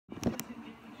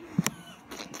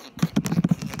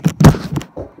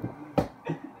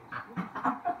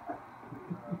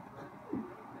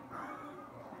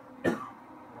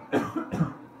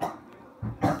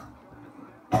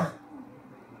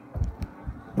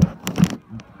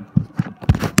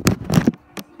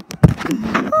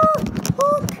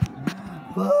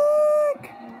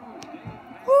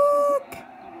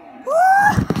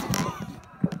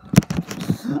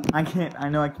I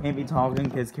know I can't be talking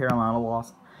because Carolina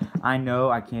lost. I know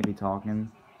I can't be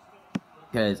talking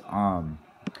because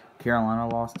Carolina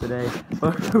lost today,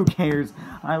 but who cares?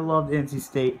 I love NC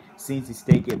State. Seeing NC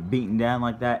State get beaten down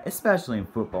like that, especially in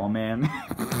football, man.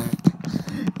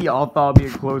 Y'all thought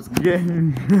it'd be a close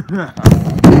game.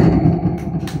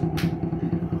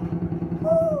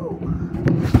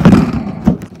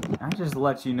 I just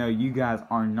let you know you guys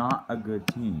are not a good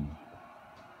team.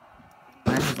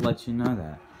 I just let you know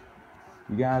that.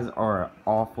 You guys are an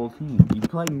awful team. You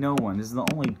played no one. This is the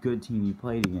only good team you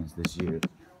played against this year.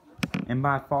 And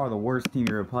by far the worst team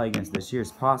you're going to play against this year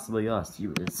is possibly us. You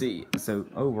would see. So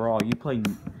overall, you played.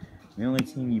 The only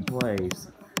team you played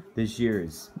this year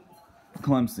is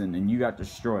Clemson, and you got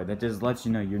destroyed. That just lets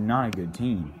you know you're not a good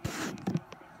team.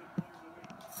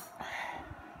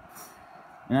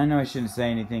 And I know I shouldn't say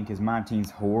anything because my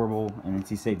team's horrible, and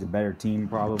NC State's a better team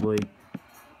probably.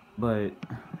 But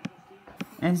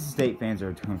NC State fans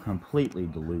are completely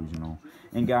delusional.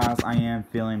 And guys, I am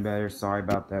feeling better. Sorry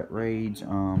about that rage.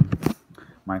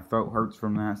 My throat hurts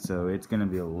from that, so it's gonna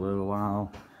be a little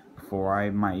while before I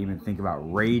might even think about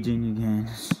raging again.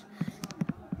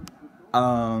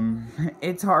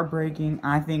 It's heartbreaking.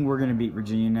 I think we're gonna beat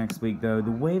Virginia next week, though.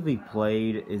 The way we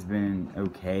played has been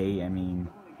okay. I mean,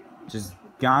 just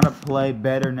gotta play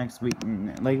better next week.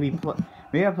 Like we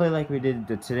gotta play like we did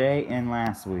today and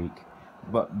last week,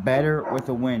 but better with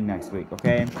a win next week.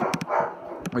 Okay,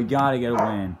 we gotta get a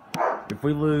win. If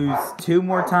we lose 2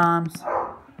 more times,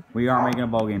 we aren't making a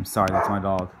bowl game. Sorry, that's my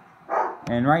dog.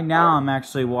 And right now, I'm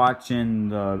actually watching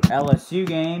the LSU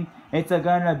game. It's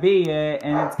gonna be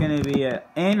an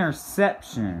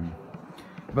interception.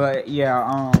 But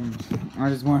yeah, I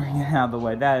just want to get out of the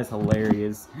way. That is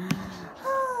hilarious.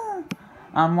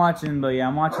 I'm watching the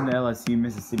LSU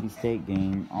Mississippi State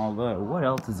game. Although, what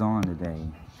else is on today?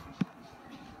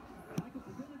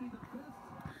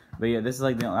 But yeah, this is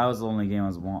like that was the only game I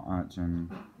was watching.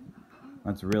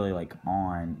 That's really like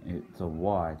on it to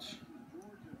watch.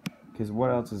 Cause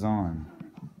what else is on?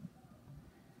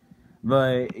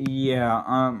 But yeah,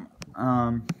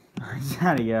 I just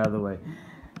gotta get out of the way.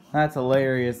 That's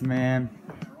hilarious, man.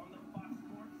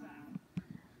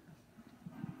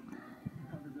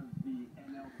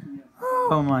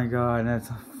 Oh my god, that's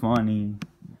funny.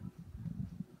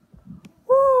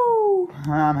 Woo!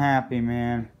 I'm happy,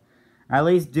 man. At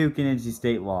least Duke and NC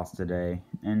State lost today.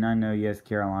 And I know, yes,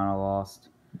 Carolina lost.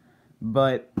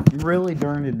 But really,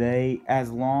 during the day,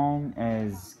 as long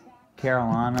as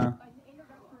Carolina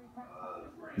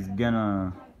is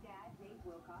gonna...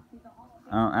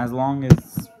 as long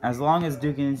as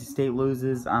Duke and NC State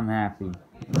loses, I'm happy.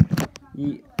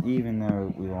 Even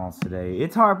though we lost today.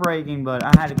 It's heartbreaking, but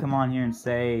I had to come on here and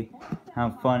say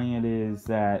how funny it is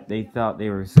that they thought they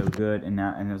were so good, and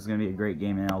it was going to be a great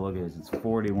game, and now look at this. It's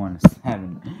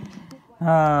 41-7.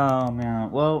 Oh,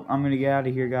 man. Well, I'm going to get out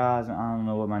of here, guys. I don't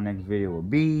know what my next video will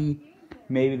be.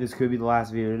 Maybe this could be the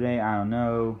last video today. I don't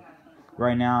know.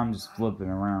 Right now, I'm just flipping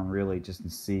around, really, just to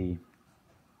see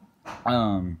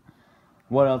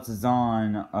what else is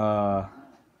on.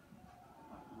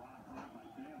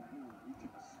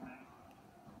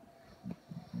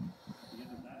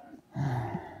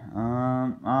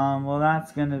 Well,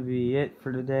 that's gonna be it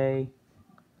for today.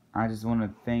 I just want to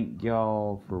thank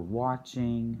y'all for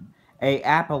watching. Hey,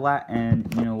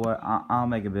 and you know what? I'll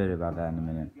make a bit about that in a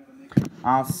minute.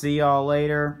 I'll see y'all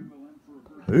later.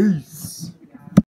 Peace.